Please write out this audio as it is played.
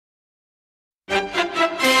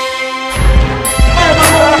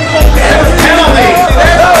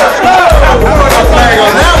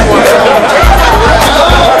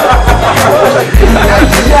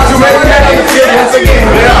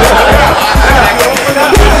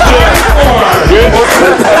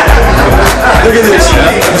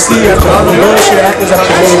see after all the bullshit happens after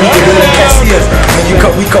the game, we can really can't see us. And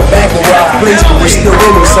we come back in our place, but we're still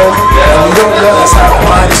winning, so we don't realize how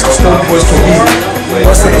modest the Stone Boys can be.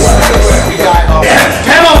 Once in a while.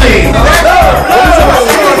 Penalty!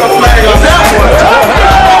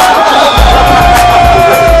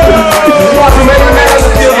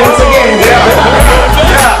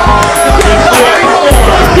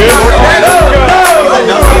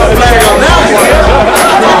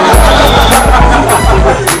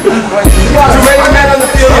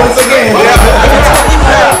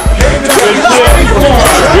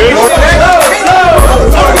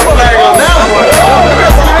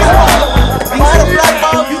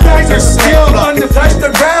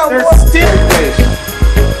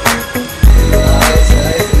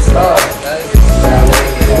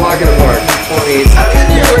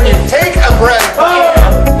 When you take a breath,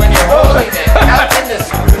 when you're holding it out in the 6-6.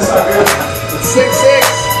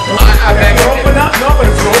 I beg you. Open up, no, but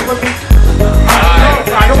it's open.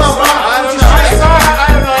 I don't know. You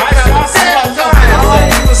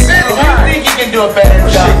think you can do a better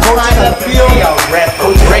job? Coach in the field,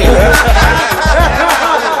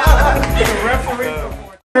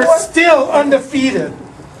 They're still undefeated.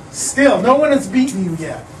 Still, no one has beaten you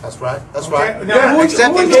yet. That's right. That's right. Now,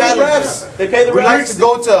 accepting challenges. They pay the We'd like to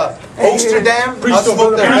go to Amsterdam. I'll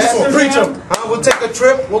smoke the best. We'll take a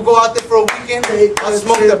trip. We'll go out there for a weekend. I'll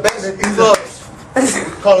smoke the best clubs.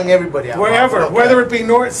 Calling everybody out. Wherever, whether it be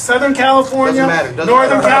Southern California,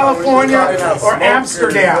 Northern California, or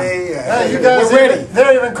Amsterdam. Hey, you guys,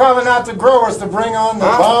 they're even calling out the growers to bring on the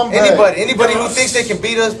bomb. Anybody who thinks they can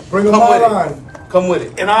beat us, bring them all on. Come with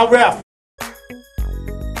it. And I'll ref.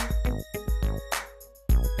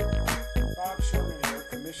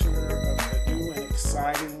 Commissioner of the new and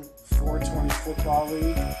exciting 420 Football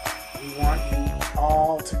League. We want you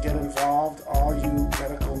all to get involved, all you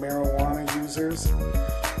medical marijuana users.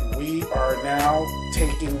 We are now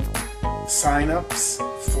taking sign-ups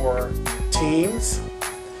for teams.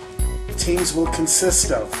 Teams will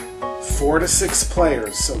consist of 4 to 6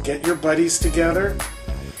 players, so get your buddies together.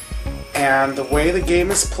 And the way the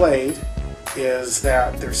game is played is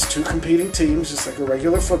that there's 2 competing teams, just like a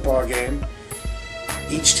regular football game.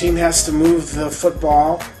 Each team has to move the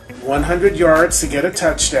football 100 yards to get a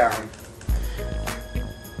touchdown.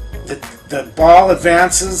 The ball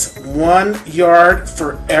advances 1 yard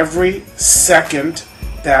for every second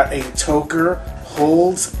that a toker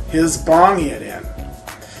holds his bong hit in.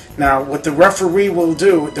 Now, what the referee will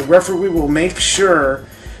do, the referee will make sure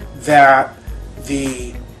that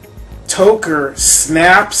the toker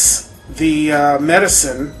snaps the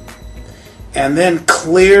medicine and then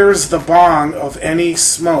clears the bong of any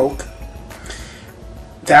smoke.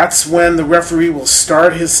 That's when the referee will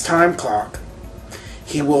start his time clock.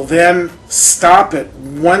 He will then stop it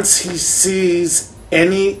once he sees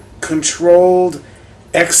any controlled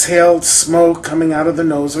exhaled smoke coming out of the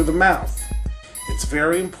nose or the mouth. It's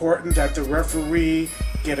very important that the referee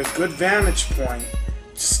get a good vantage point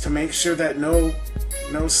just to make sure that no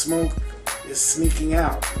smoke is sneaking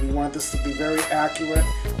out. We want this to be very accurate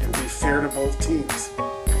and be fair to both teams.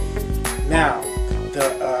 Now,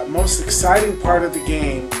 the most exciting part of the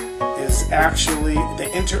game is actually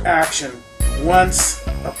the interaction once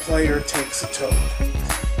a player takes a toke.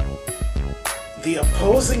 The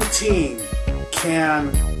opposing team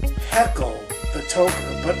can heckle the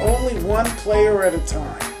toker, but only one player at a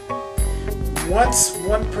time. Once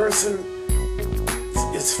one person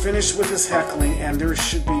is finished with his heckling, and there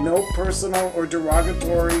should be no personal or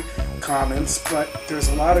derogatory comments, but there's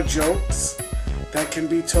a lot of jokes that can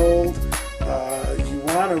be told. You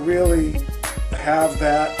want to really have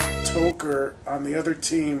that toker on the other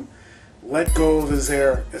team let go of his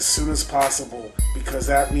air as soon as possible, because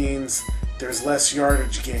that means there's less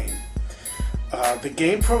yardage gain. The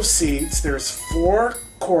game proceeds. There's 4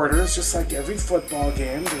 quarters, just like every football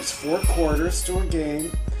game. There's 4 quarters to a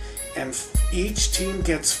game, and each team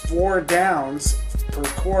gets 4 downs per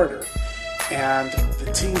quarter, and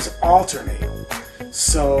the teams alternate.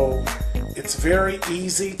 So it's very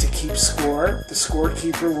easy to keep score. The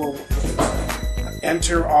scorekeeper will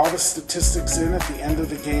enter all the statistics in at the end of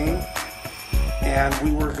the game, and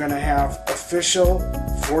we were going to have official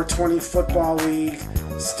 420 Football League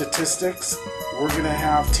statistics. We're going to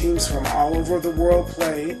have teams from all over the world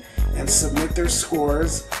play and submit their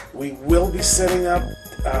scores. We will be setting up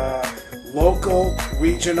local,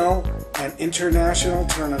 regional, and international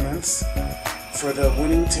tournaments for the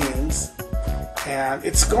winning teams. And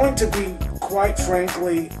it's going to be, quite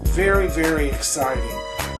frankly, very, very exciting.